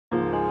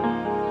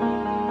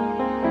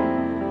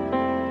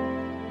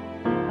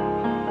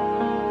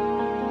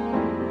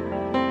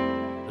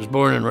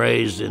born and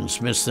raised in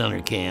Smith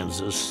Center,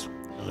 Kansas,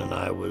 and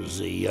I was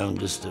the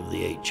youngest of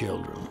the 8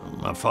 children.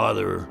 My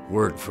father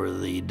worked for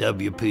the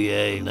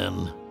WPA, and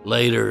then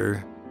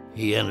later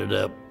he ended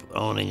up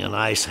owning an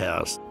ice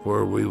house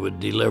where we would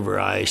deliver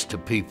ice to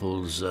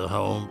people's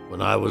home.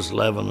 When I was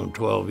 11 and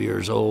 12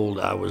 years old,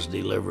 I was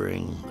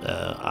delivering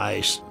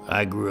ice.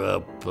 I grew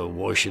up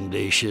washing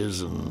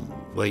dishes and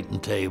waiting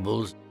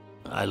tables.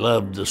 I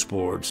loved the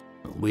sports.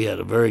 We had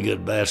a very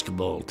good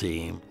basketball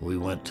team. We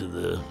went to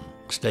the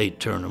state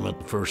tournament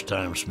the first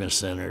time Smith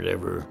Center had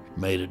ever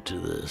made it to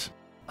this.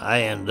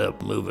 I ended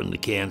up moving to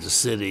Kansas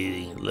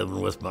City,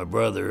 living with my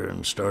brother,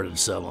 and started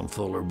selling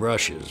Fuller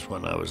brushes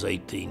when I was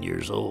 18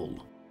 years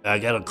old. I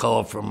got a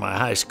call from my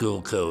high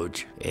school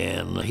coach,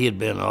 and he had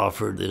been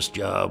offered this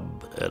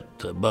job at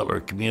Butler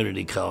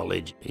Community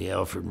College. He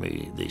offered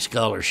me the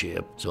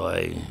scholarship, so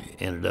I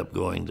ended up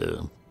going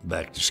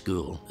back to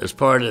school. As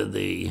part of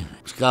the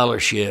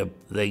scholarship,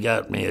 they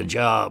got me a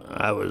job.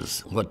 I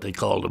was what they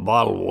called a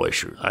bottle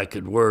washer. I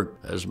could work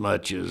as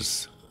much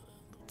as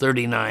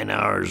 39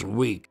 hours a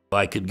week.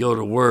 I could go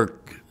to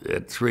work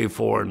at 3 or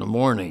 4 in the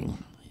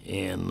morning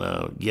and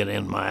get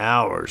in my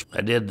hours.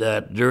 I did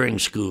that during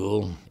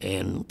school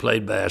and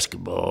played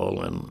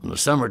basketball. And in the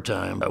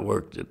summertime, I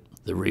worked at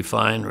the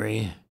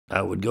refinery.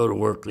 I would go to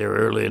work there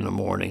early in the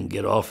morning,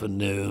 get off at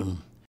noon,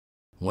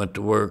 went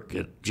to work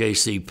at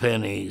J.C.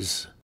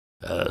 Penney's,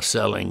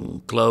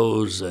 selling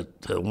clothes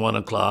at 1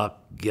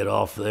 o'clock, get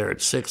off there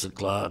at 6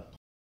 o'clock,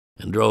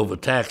 and drove a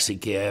taxi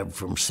cab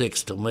from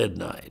 6 till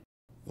midnight.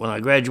 When I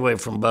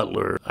graduated from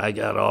Butler, I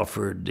got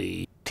offered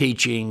the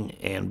teaching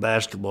and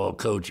basketball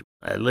coach.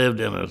 I lived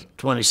in a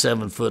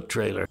 27-foot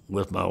trailer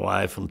with my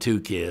wife and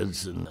 2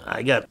 kids, and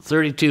I got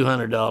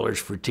 $3,200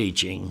 for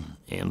teaching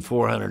and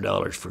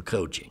 $400 for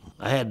coaching.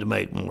 I had to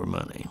make more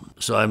money.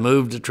 So I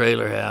moved the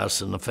trailer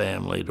house and the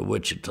family to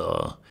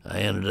Wichita. I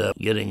ended up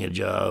getting a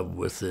job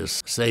with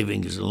this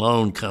savings and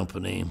loan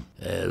company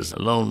as a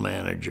loan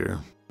manager.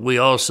 We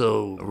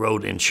also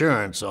wrote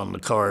insurance on the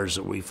cars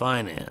that we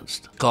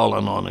financed,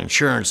 calling on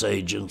insurance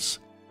agents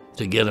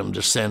to get them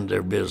to send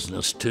their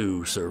business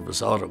to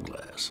Service Auto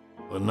Glass.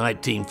 In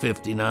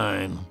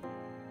 1959,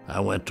 I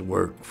went to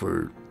work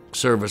for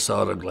Service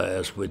Auto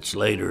Glass, which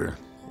later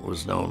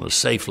was known as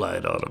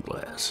Safelite Auto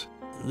Glass.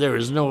 There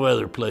is no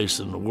other place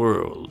in the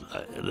world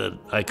that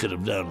I could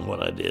have done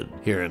what I did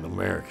here in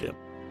America.